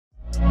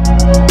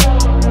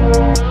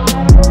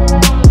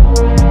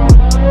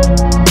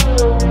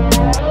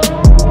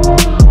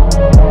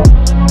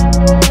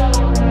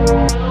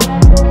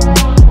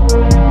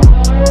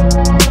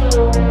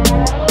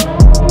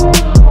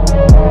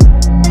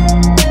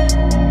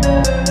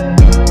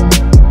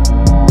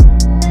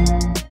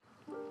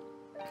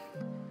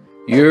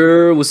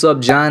what's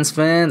up, Giants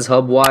fans,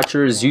 Hub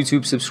watchers,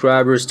 YouTube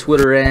subscribers,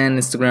 Twitter and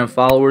Instagram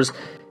followers?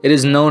 It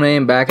is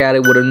Noname back at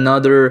it with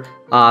another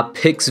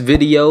picks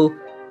video.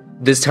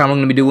 This time I'm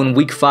going to be doing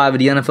week 5 of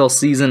the NFL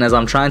season as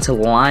I'm trying to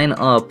line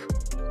up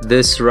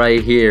this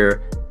right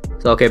here.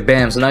 So, okay,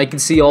 bam. So now you can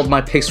see all of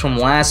my picks from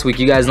last week.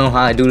 You guys know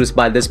how I do this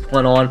by this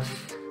point on.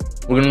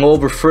 We're going to go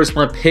over first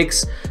my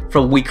picks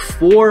from week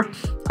 4.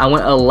 I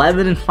went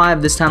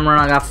 11-5 this time around.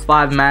 I got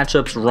 5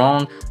 matchups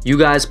wrong. You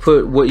guys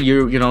put what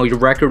your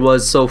record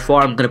was so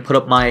far. I'm going to put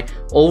up my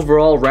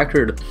overall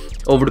record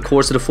over the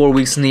course of the 4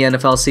 weeks in the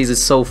NFL season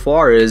so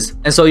far is.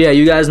 And so yeah,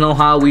 you guys know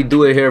how we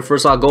do it here.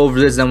 First I'll go over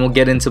this, then we'll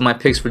get into my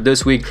picks for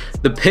this week.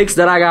 The picks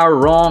that I got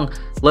wrong,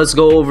 let's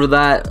go over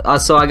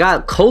that. So I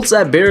got Colts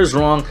at Bears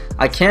wrong.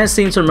 I can't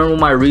seem to remember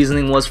what my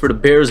reasoning was for the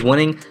Bears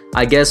winning.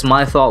 I guess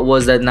my thought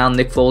was that now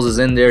Nick Foles is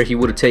in there, he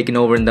would have taken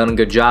over and done a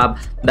good job.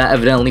 That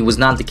evidently was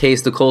not the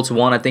case. The Colts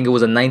won. I think it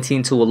was a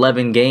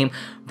 19-11 game.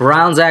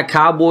 Browns at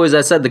Cowboys.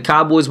 I said the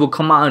Cowboys will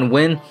come out and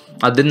win.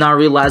 I did not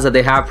realize that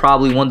they have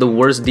probably one of the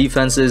worst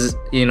defenses,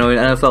 in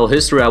NFL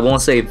history. I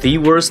won't say the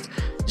worst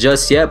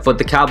just yet, but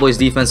the Cowboys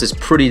defense is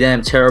pretty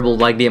damn terrible.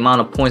 Like the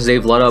amount of points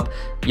they've let up,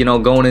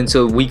 going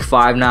into week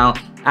 5 now,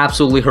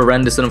 absolutely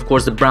horrendous. And of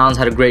course, the Browns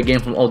had a great game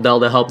from Odell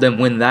to help them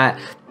win that.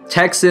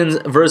 Texans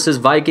versus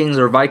Vikings,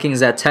 or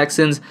Vikings at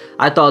Texans.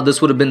 I thought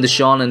this would have been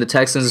Deshaun and the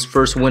Texans'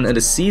 first win of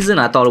the season.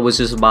 I thought it was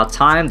just about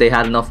time. They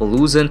had enough of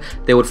losing.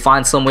 They would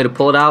find some way to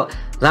pull it out.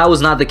 That was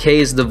not the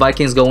case. The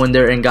Vikings go in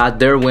there and got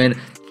their win.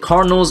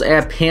 Cardinals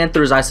at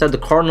Panthers. I said the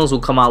Cardinals will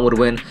come out with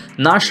a win.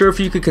 Not sure if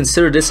you could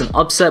consider this an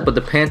upset, but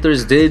the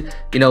Panthers did,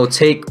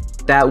 take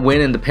that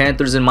win. And the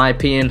Panthers, in my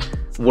opinion,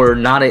 were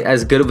not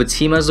as good of a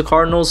team as the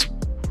Cardinals.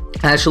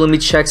 Actually, let me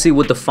check, see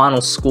what the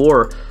final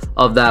score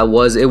of that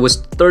was. It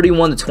was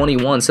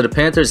 31-21, so the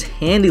Panthers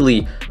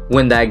handily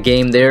win that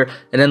game there.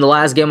 And then the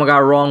last game I got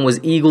wrong was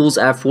Eagles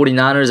at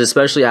 49ers,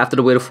 especially after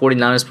the way the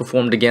 49ers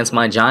performed against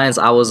my Giants.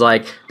 I was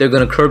like, they're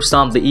going to curb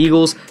stomp the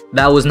Eagles.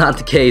 That was not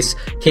the case.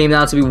 Came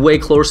out to be way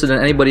closer than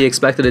anybody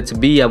expected it to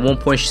be. At one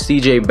point,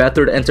 CJ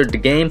Beathard entered the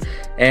game,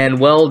 and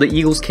well, the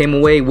Eagles came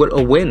away with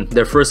a win,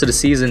 their first of the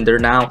season. They're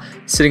now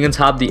sitting on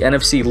top of the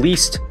NFC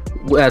least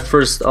at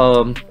first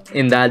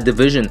in that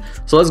division.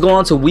 So let's go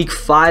on to week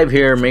 5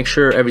 here. Make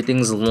sure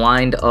everything's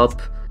lined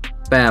up.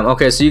 Bam.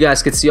 Okay, so you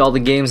guys can see all the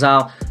games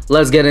now.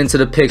 Let's get into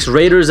the picks.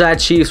 Raiders at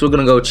Chiefs. We're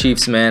gonna go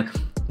Chiefs, man.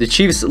 The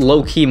Chiefs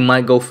low-key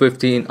might go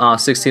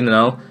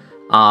 16-0.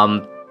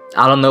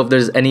 I don't know if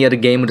there's any other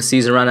game of the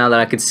season right now that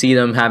I could see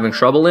them having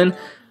trouble in.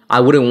 I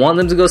wouldn't want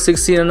them to go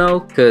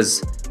 16-0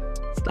 because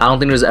I don't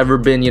think there's ever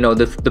been,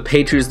 the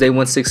Patriots, they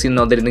went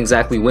 16-0. They didn't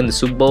exactly win the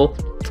Super Bowl.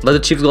 Let the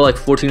Chiefs go like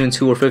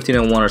 14-2 or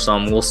 15-1 or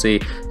something. We'll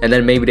see. And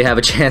then maybe they have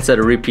a chance at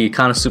a repeat.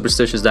 Kind of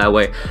superstitious that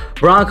way.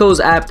 Broncos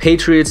at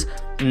Patriots.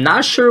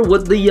 Not sure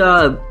what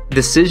the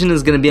decision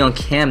is going to be on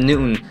Cam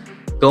Newton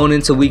going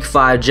into week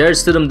 5. Jarrett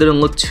Stidham didn't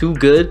look too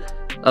good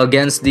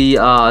against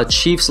the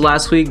Chiefs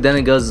last week. Then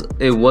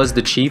it was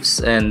the Chiefs.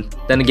 And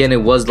then again,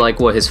 it was like,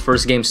 his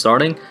first game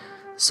starting.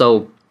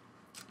 So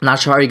not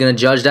sure how you're going to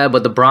judge that,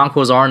 but the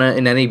Broncos aren't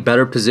in any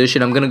better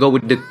position. I'm going to go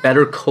with the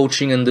better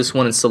coaching in this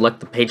one and select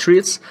the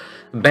Patriots.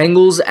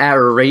 Bengals at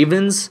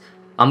Ravens.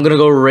 I'm going to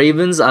go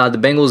Ravens. The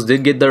Bengals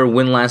did get their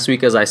win last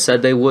week, as I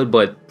said they would,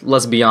 but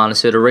let's be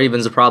honest here. The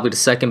Ravens are probably the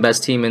second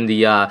best team in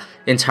the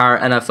entire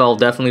NFL,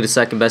 definitely the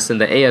second best in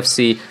the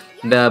AFC.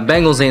 The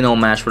Bengals ain't no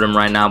match for them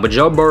right now, but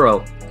Joe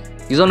Burrow,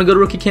 he's on a good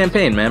rookie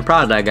campaign, man.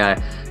 Proud of that guy.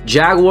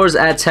 Jaguars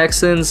at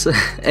Texans,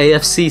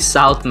 AFC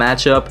South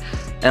matchup.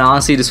 And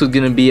honestly, this was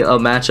going to be a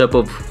matchup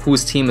of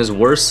whose team is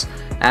worse,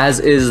 as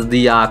is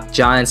the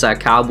Giants at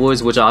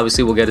Cowboys, which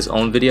obviously will get its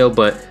own video.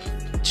 But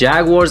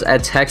Jaguars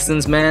at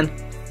Texans, man,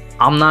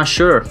 I'm not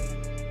sure.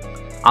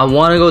 I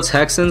want to go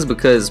Texans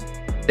because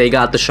they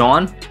got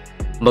Deshaun,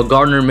 but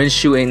Gardner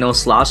Minshew ain't no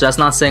slouch. That's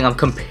not saying I'm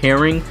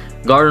comparing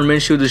Gardner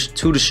Minshew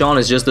to Deshaun.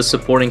 It's just the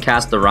supporting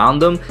cast around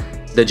them.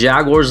 The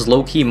Jaguars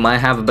low-key might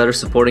have a better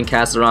supporting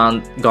cast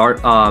around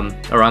Gardner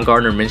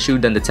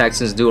Minshew than the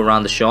Texans do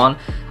around Deshaun.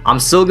 I'm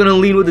still going to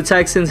lead with the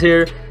Texans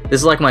here. This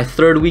is like my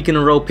 3rd week in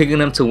a row picking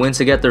them to win,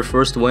 to get their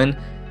first win.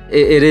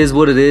 It is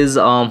what it is.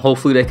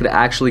 Hopefully they could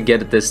actually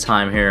get it this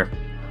time here.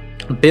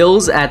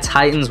 Bills at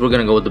Titans. We're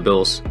going to go with the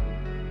Bills.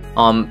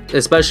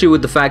 Especially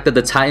with the fact that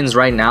the Titans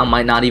right now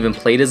might not even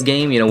play this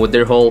game, with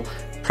their whole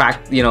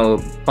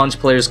bunch of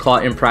players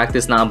caught in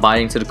practice not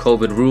abiding to the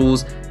COVID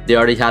rules. They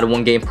already had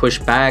one game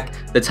pushed back.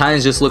 The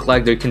Titans just look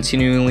like they're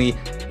continually,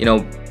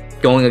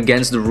 going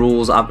against the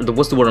rules.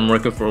 What's the word I'm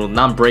looking for?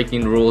 Not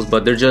breaking the rules,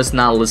 but they're just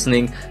not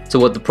listening to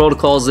what the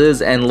protocols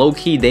is. And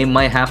low-key, they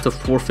might have to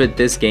forfeit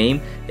this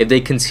game if they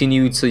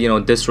continue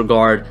to,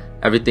 disregard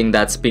everything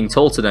that's being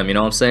told to them. You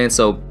know what I'm saying?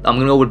 So I'm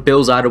going to go with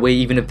Bills either way,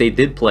 even if they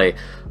did play.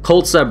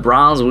 Colts at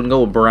Browns. We're going to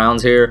go with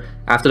Browns here.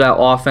 After that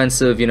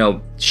offensive,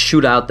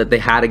 shootout that they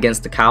had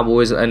against the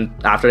Cowboys, and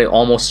after they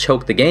almost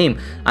choked the game,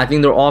 I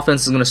think their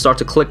offense is going to start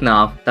to click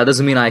now. That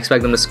doesn't mean I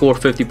expect them to score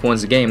 50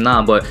 points a game,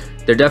 nah, but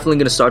they're definitely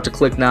going to start to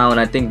click now, and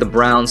I think the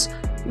Browns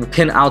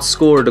can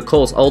outscore the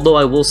Colts. Although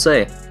I will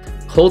say,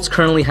 Colts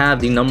currently have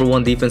the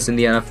 #1 defense in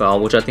the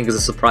NFL, which I think is a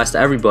surprise to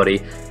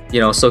everybody. You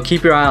know, so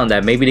keep your eye on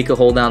that. Maybe they could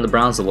hold down the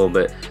Browns a little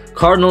bit.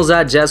 Cardinals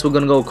at Jets. We're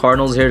going to go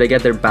Cardinals here to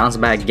get their bounce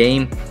back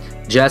game.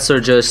 Jets are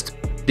just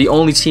the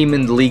only team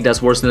in the league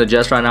that's worse than the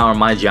Jets right now are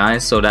my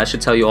Giants. So that should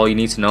tell you all you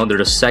need to know. They're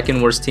the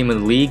second worst team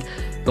in the league,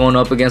 going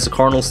up against a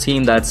Cardinals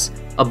team that's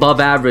above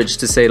average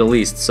to say the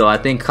least. So I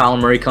think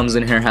Kyler Murray comes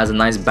in here, has a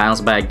nice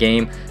bounce back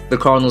game. The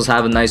Cardinals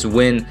have a nice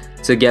win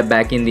to get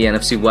back in the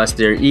NFC West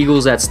there.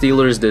 Eagles at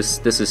Steelers. This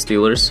is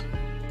Steelers.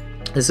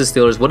 This is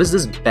Steelers. What is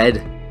this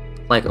bed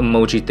like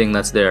emoji thing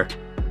that's there?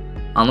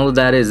 I don't know what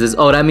that is.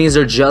 Oh, that means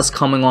they're just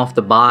coming off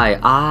the bye.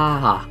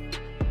 Ah,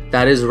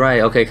 that is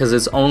right. Okay, because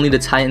it's only the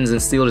Titans and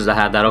Steelers that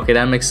have that. Okay,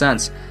 that makes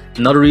sense.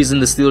 Another reason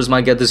the Steelers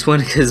might get this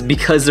win is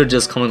because they're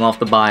just coming off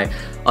the bye.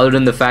 Other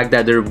than the fact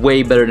that they're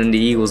way better than the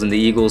Eagles, and the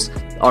Eagles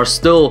are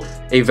still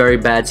a very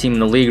bad team in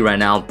the league right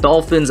now.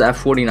 Dolphins at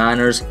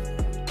 49ers.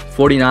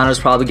 49ers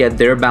probably get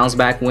their bounce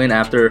back win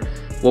after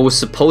what was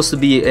supposed to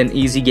be an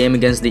easy game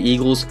against the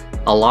Eagles.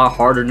 A lot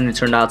harder than it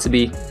turned out to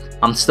be.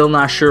 I'm still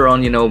not sure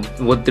on, you know,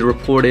 what the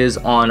report is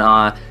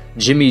on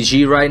Jimmy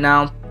G right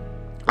now.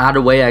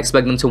 Either way, I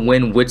expect them to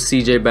win with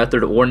CJ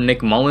Beathard or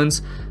Nick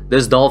Mullins.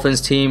 This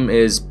Dolphins team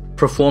is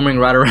performing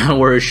right around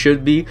where it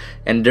should be,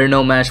 and they're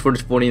no match for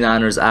the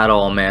 49ers at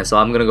all, man. So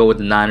I'm going to go with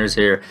the Niners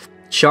here.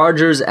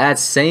 Chargers at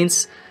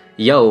Saints.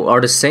 Yo, are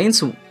the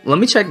Saints... Let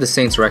me check the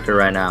Saints record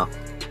right now.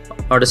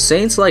 Are the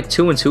Saints like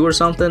 2-2 or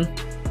something?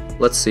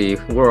 Let's see.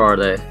 Where are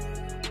they?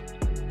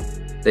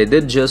 They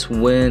did just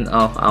win.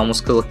 Oh, I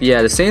almost clicked.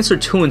 Yeah, the Saints are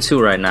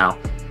 2-2 right now.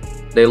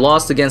 They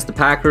lost against the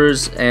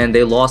Packers and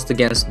they lost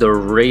against the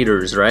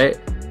Raiders, right?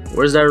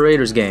 Where's that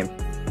Raiders game?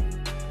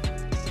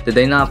 Did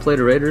they not play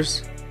the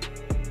Raiders?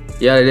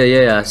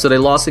 Yeah. So they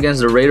lost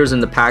against the Raiders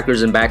and the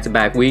Packers in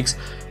back-to-back weeks.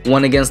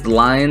 One against the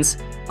Lions,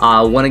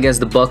 one against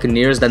the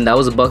Buccaneers. Then that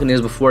was the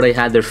Buccaneers before they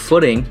had their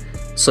footing.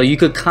 So you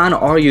could kind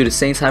of argue the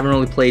Saints haven't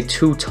really played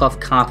too tough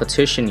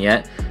competition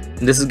yet.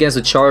 And this is against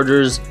the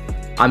Chargers.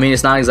 I mean,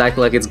 it's not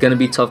exactly like it's going to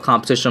be tough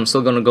competition. I'm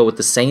still going to go with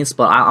the Saints,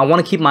 but I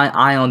want to keep my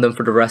eye on them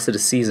for the rest of the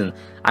season.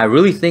 I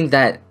really think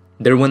that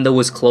their window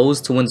was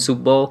closed to win the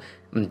Super Bowl.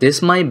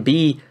 This might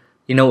be,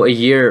 you know, a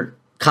year,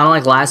 kind of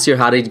like last year,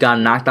 how they got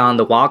knocked out on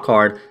the wild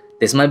card.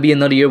 This might be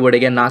another year where they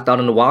get knocked out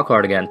on the wild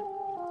card again.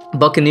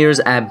 Buccaneers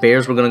at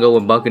Bears. We're going to go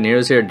with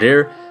Buccaneers here.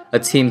 They're a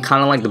team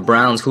kind of like the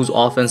Browns, whose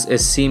offense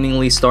is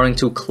seemingly starting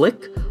to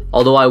click.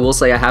 Although I will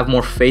say I have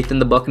more faith in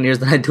the Buccaneers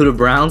than I do the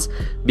Browns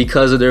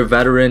because of their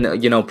veteran,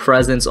 you know,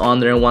 presence on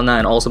there and whatnot,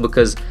 and also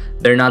because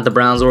they're not the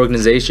Browns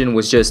organization,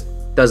 which just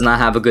does not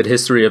have a good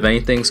history of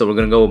anything. So we're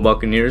gonna go with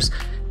Buccaneers.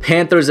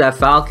 Panthers at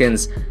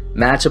Falcons,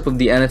 matchup of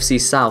the NFC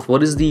South.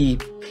 What is the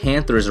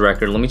Panthers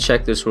record? Let me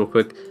check this real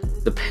quick.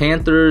 The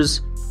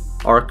Panthers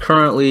are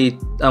currently,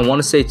 I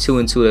want to say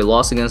 2-2. They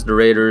lost against the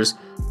Raiders,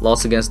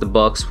 lost against the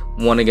Bucks,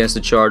 won against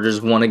the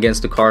Chargers, won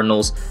against the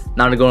Cardinals.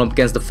 Now they're going up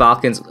against the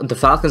Falcons. The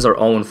Falcons are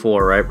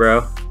 0-4, right,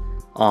 bro?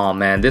 Oh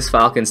man, this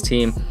Falcons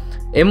team,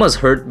 it must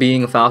hurt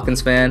being a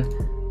Falcons fan,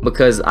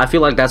 because I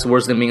feel like that's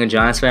worse than being a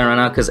Giants fan right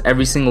now, because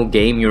every single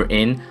game you're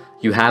in,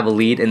 you have a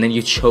lead and then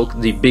you choke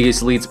the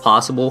biggest leads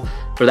possible.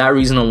 For that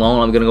reason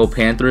alone, I'm gonna go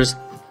Panthers.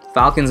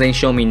 Falcons ain't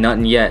shown me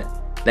nothing yet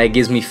that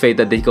gives me faith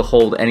that they could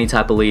hold any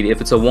type of lead.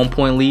 If it's a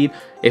 1-point lead,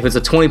 if it's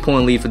a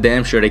 20-point lead, for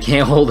damn sure they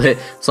can't hold it.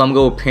 So I'm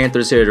going to go with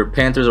Panthers here. The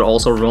Panthers are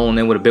also rolling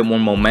in with a bit more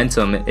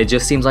momentum. It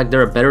just seems like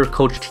they're a better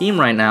coached team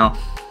right now,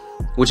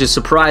 which is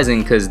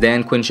surprising because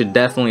Dan Quinn should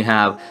definitely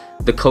have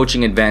the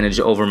coaching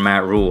advantage over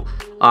Matt Rule.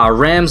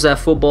 Rams, that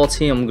football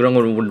team, I'm going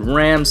to go with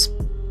Rams.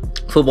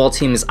 Football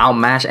team is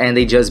outmatched and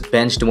they just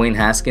benched Dwayne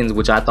Haskins,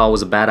 which I thought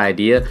was a bad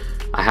idea.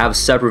 I have a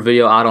separate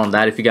video out on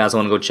that if you guys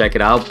want to go check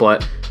it out,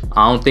 but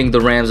I don't think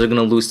the Rams are going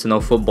to lose to no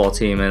football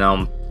team.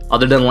 And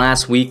other than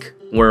last week,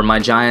 where my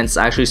Giants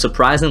actually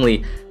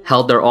surprisingly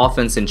held their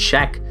offense in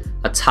check,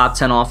 a top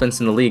 10 offense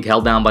in the league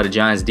held down by the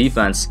Giants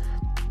defense.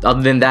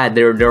 Other than that,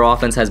 their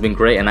offense has been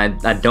great, and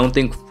I don't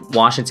think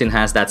Washington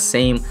has that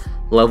same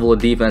level of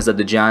defense that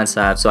the Giants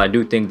have, so I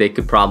do think they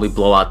could probably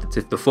blow out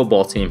the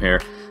football team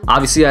here.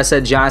 Obviously, I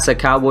said Giants at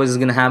Cowboys is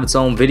going to have its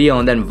own video,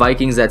 and then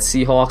Vikings at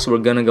Seahawks, we're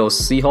going to go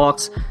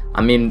Seahawks.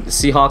 I mean,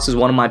 Seahawks is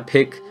one of my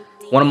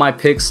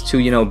picks to,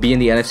 you know, be in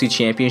the NFC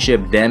Championship,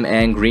 them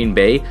and Green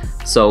Bay.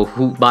 So,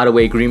 by the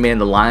way, Green Bay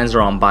and the Lions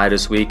are on bye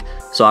this week,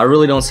 so I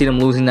really don't see them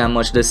losing that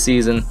much this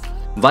season.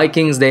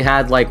 Vikings, they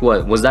had like,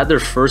 what, was that their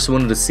first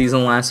win of the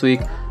season last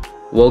week?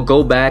 We'll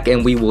go back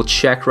and we will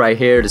check right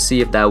here to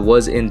see if that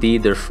was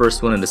indeed their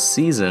first win of the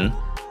season.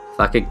 If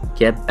I could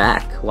get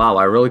back. Wow,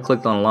 I really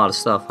clicked on a lot of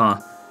stuff, huh?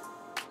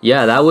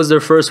 Yeah, that was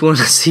their first win of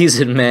the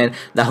season, man.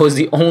 That was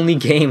the only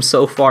game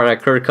so far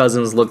that Kirk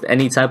Cousins looked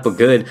any type of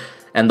good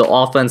and the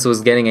offense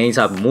was getting any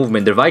type of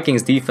movement. The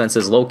Vikings defense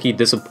is low-key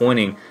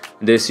disappointing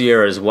this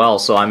year as well.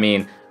 So, I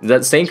mean,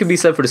 that same could be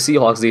said for the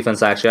Seahawks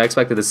defense, actually. I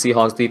expected the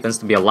Seahawks defense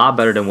to be a lot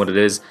better than what it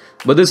is.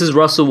 But this is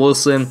Russell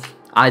Wilson.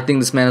 I think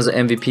this man has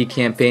an MVP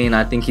campaign.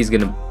 I think he's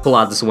going to pull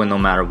out this win no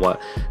matter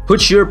what.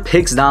 Put your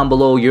picks down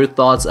below, your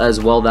thoughts as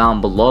well down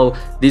below.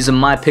 These are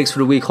my picks for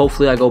the week.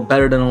 Hopefully I go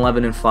better than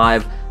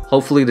 11-5.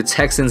 hopefully the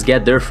Texans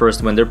get their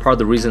first win. They're part of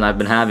the reason I've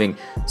been having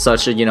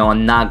such a, a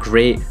not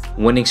great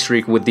winning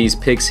streak with these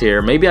picks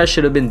here. Maybe I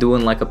should have been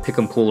doing like a pick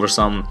and pull or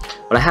something,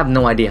 but I have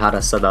no idea how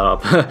to set that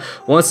up.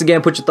 Once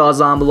again, put your thoughts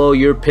down below,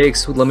 your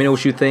picks. Let me know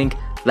what you think.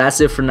 That's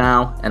it for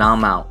now, and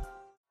I'm out.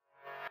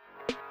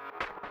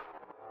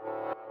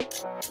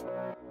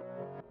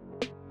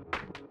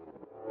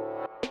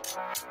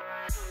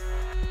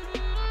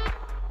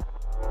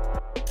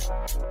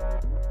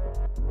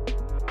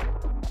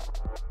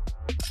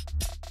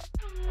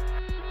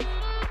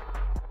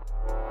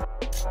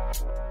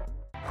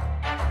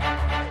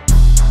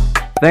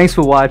 Thanks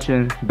for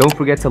watching. Don't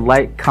forget to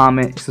like,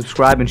 comment,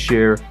 subscribe, and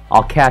share.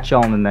 I'll catch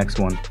y'all in the next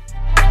one.